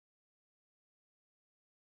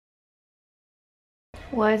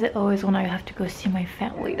Why is it always when I have to go see my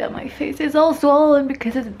family that my face is all swollen?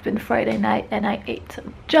 Because it's been Friday night and I ate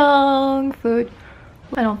some junk food.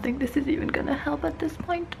 I don't think this is even gonna help at this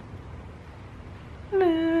point.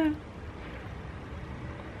 Meh.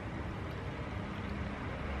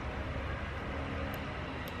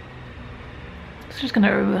 It's just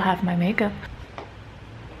gonna remove half my makeup.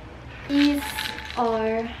 These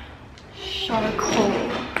are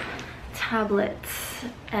charcoal tablets,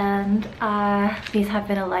 and these have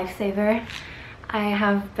been a lifesaver. I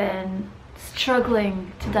have been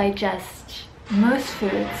struggling to digest most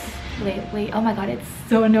foods lately. Oh my god, it's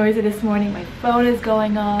so noisy this morning. My phone is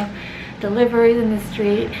going off, deliveries in the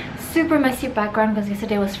street, super messy background because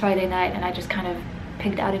yesterday was Friday night and I just kind of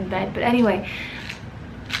pigged out in bed. But anyway,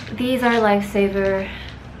 these are a lifesaver,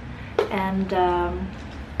 and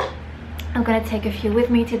I'm gonna take a few with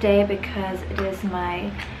me today because it is my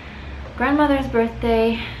grandmother's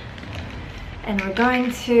birthday and we're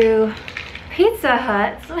going to Pizza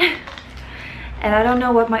Hut and I don't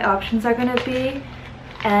know what my options are gonna be,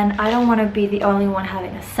 and I don't want to be the only one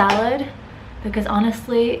having a salad because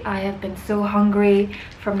honestly I have been so hungry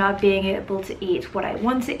from not being able to eat what I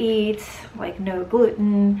want to eat, like no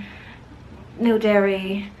gluten, no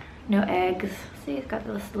dairy, no eggs. See, it's got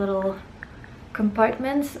this little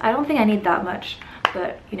compartments. I don't think I need that much,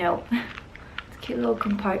 but you know, it's a cute little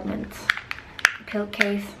compartment. Pill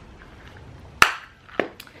case.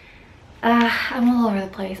 I'm all over the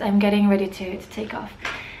place. I'm getting ready to take off.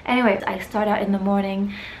 Anyways, I start out in the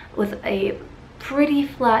morning with a pretty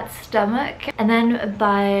flat stomach, and then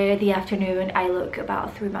by the afternoon I look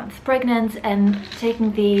about 3 months pregnant, and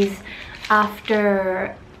taking these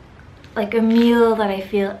after like a meal that I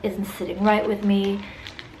feel isn't sitting right with me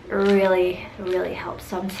really helps.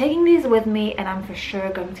 So I'm taking these with me, and I'm for sure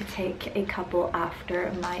going to take a couple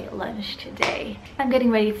after my lunch today. I'm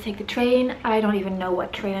getting ready to take the train. I don't even know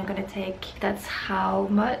what train I'm going to take. That's how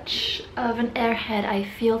much of an airhead I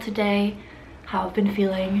feel today, how I've been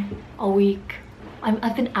feeling all week.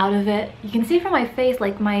 I've been out of it. You can see from my face,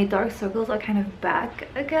 like my dark circles are kind of back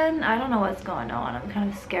again. I don't know what's going on. I'm kind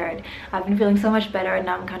of scared. I've been feeling so much better, and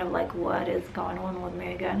now I'm kind of like, what is going on with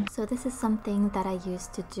me again? So this is something that I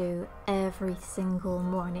used to do every single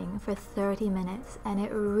morning for 30 minutes, and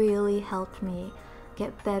it really helped me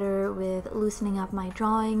get better with loosening up my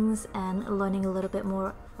drawings and learning a little bit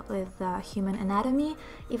more with human anatomy.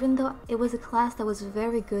 Even though it was a class that was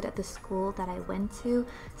very good at the school that I went to,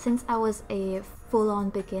 since I was a full-on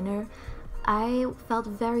beginner, I felt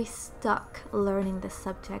very stuck learning this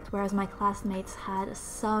subject, whereas my classmates had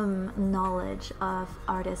some knowledge of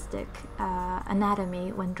artistic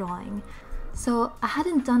anatomy when drawing. So I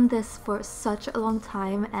hadn't done this for such a long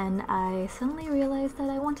time, and I suddenly realized that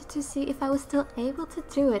I wanted to see if I was still able to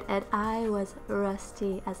do it, and I was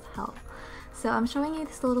rusty as hell. So I'm showing you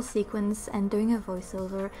this little sequence and doing a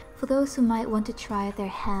voiceover for those who might want to try their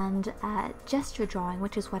hand at gesture drawing,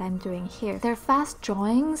 which is what I'm doing here. They're fast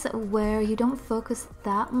drawings where you don't focus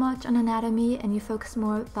that much on anatomy and you focus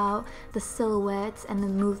more about the silhouette and the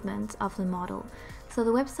movement of the model. So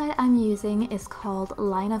the website I'm using is called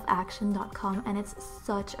lineofaction.com, and it's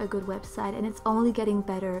such a good website, and it's only getting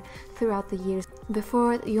better throughout the years.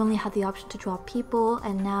 Before, you only had the option to draw people,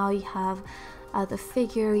 and now you have the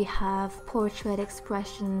figure, you have portrait,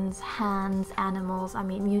 expressions, hands, animals, I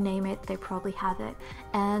mean, you name it, they probably have it.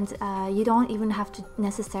 And you don't even have to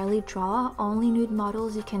necessarily draw only nude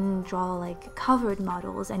models. You can draw like covered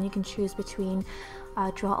models, and you can choose between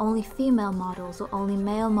draw only female models or only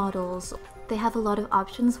male models. They have a lot of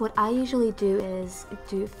options. What I usually do is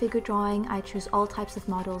do figure drawing. I choose all types of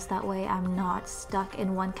models, that way I'm not stuck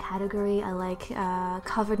in one category. I like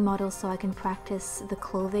covered models so I can practice the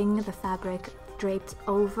clothing, the fabric draped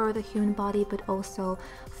over the human body, but also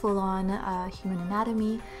full-on human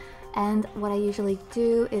anatomy. And what I usually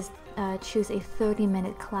do is choose a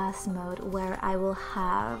 30-minute class mode where I will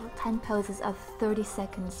have 10 poses of 30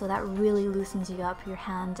 seconds, so that really loosens you up, your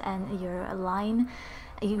hand and your line.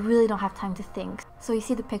 You really don't have time to think. So you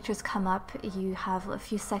see the pictures come up, you have a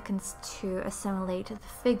few seconds to assimilate the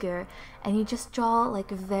figure, and you just draw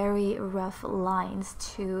like very rough lines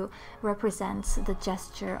to represent the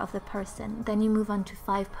gesture of the person. Then you move on to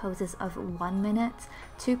 5 poses of 1 minute,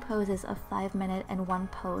 2 poses of 5 minutes, and 1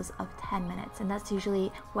 pose of 10 minutes. And that's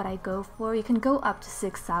usually what I go for. You can go up to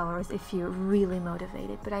 6 hours if you're really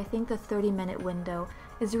motivated, but I think the 30-minute window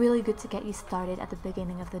is really good to get you started at the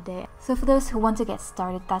beginning of the day. So for those who want to get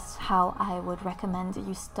started, that's how I would recommend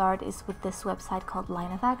you start, is with this website called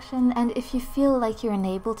Line of Action. And if you feel like you're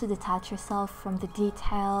unable to detach yourself from the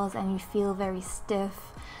details and you feel very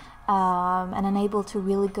stiff, and unable to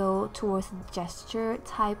really go towards the gesture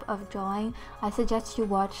type of drawing, I suggest you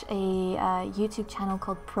watch a YouTube channel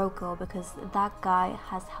called Proco, because that guy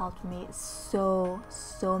has helped me so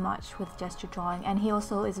much with gesture drawing, and he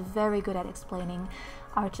also is very good at explaining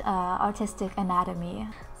artistic anatomy.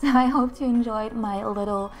 So I hope you enjoyed my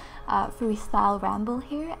little freestyle ramble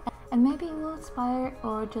here, and maybe it will inspire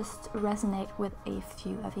or just resonate with a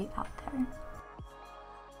few of you out there.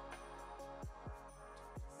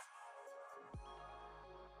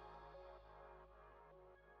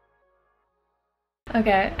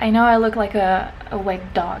 Okay, I know I look like a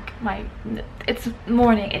awake dog. It's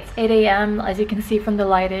morning, it's 8 a.m. as you can see from the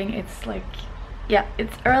lighting. It's like, yeah,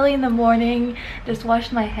 it's early in the morning. Just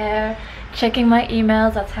washed my hair, checking my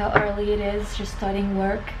emails. That's how early it is, just starting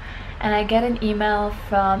work. And I get an email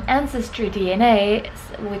from Ancestry DNA,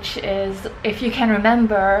 which is, if you can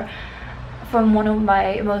remember, from one of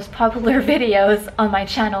my most popular videos on my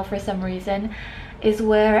channel for some reason, is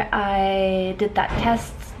where I did that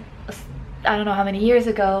test I don't know how many years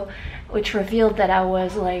ago, which revealed that I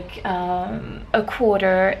was like a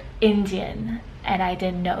quarter Indian, and I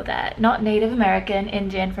didn't know that. Not Native American,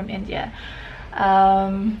 Indian from India.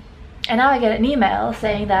 And now I get an email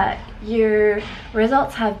saying that your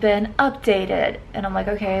results have been updated, and I'm like,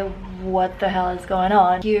 okay, what the hell is going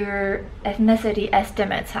on? Your ethnicity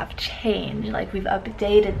estimates have changed, like we've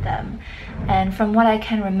updated them. And from what I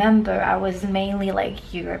can remember, I was mainly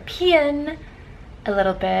like European, a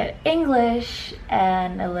little bit English,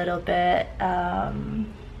 and a little bit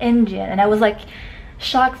Indian, and I was like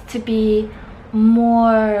shocked to be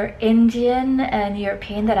more Indian and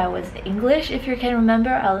European than I was English. If you can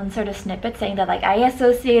remember, I'll insert a snippet saying that like I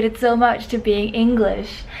associated so much to being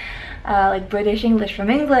English, like British English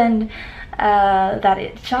from England, that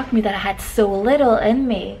it shocked me that I had so little in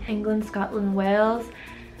me. England, Scotland, Wales,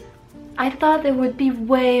 I thought there would be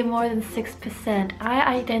way more than 6%.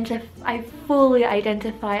 I fully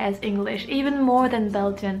identify as English, even more than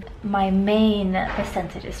Belgian. My main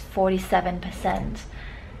percentage is 47%.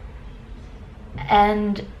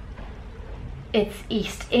 And it's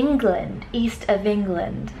East England, east of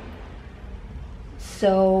England.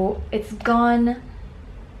 So it's gone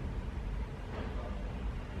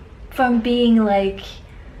from being like,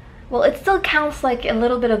 well, it still counts like a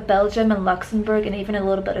little bit of Belgium and Luxembourg and even a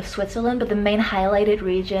little bit of Switzerland, but the main highlighted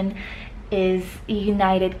region is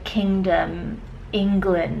United Kingdom,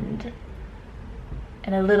 England,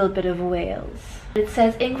 and a little bit of Wales. It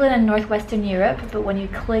says England and Northwestern Europe, but when you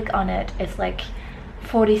click on it, it's like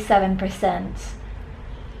 47%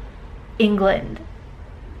 England.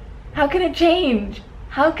 How can it change?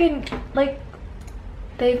 How can, like,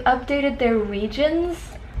 they've updated their regions,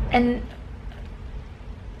 and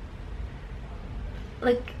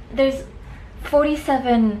like there's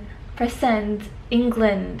 47%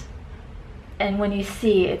 England, and when you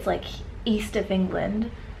see it's like east of England,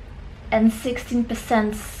 and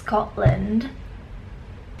 16% Scotland.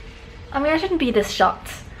 I mean, I shouldn't be this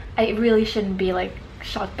shocked. I really shouldn't be like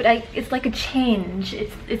shocked, but it's like a change.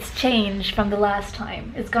 It's changed from the last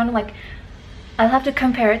time. It's gone like, I'll have to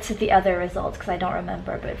compare it to the other results because I don't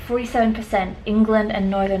remember, but 47% England and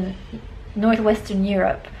Northwestern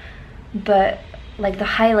Europe, but like the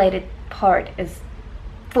highlighted part is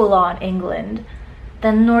full on England.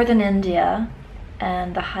 Then Northern India,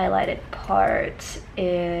 and the highlighted part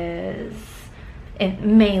is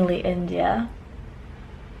mainly India.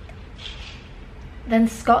 Then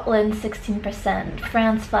Scotland 16%,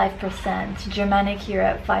 France 5%, Germanic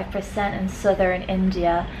Europe 5%, and Southern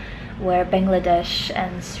India, where Bangladesh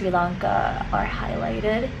and Sri Lanka are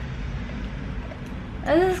highlighted.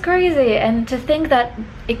 This is crazy, and to think that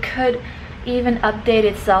it could even update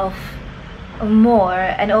itself more,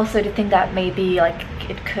 and also to think that maybe like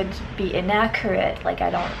it could be inaccurate. Like I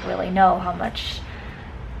don't really know how much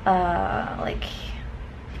like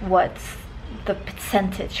what's the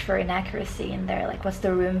percentage for inaccuracy in there, like what's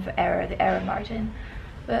the room for error, the error margin.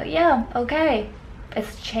 But yeah, okay,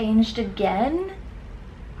 it's changed again,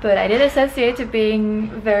 but I did associate to being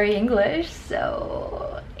very English,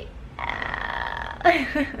 so yeah.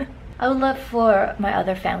 I would love for my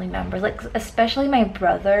other family members, like especially my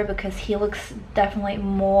brother, because he looks definitely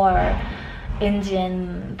more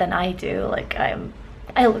Indian than I do. Like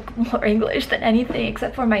I look more English than anything,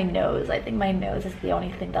 except for my nose. I think my nose is the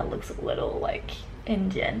only thing that looks a little like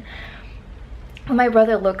Indian. My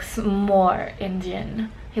brother looks more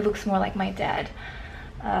Indian. He looks more like my dad.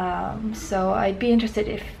 So I'd be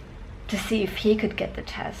interested to see if he could get the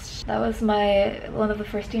test. That was one of the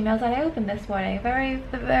first emails that I opened this morning. Very,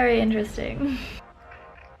 very interesting.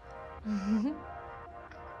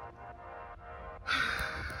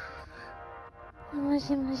 も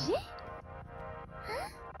しもし？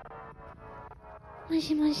も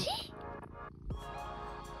しもし？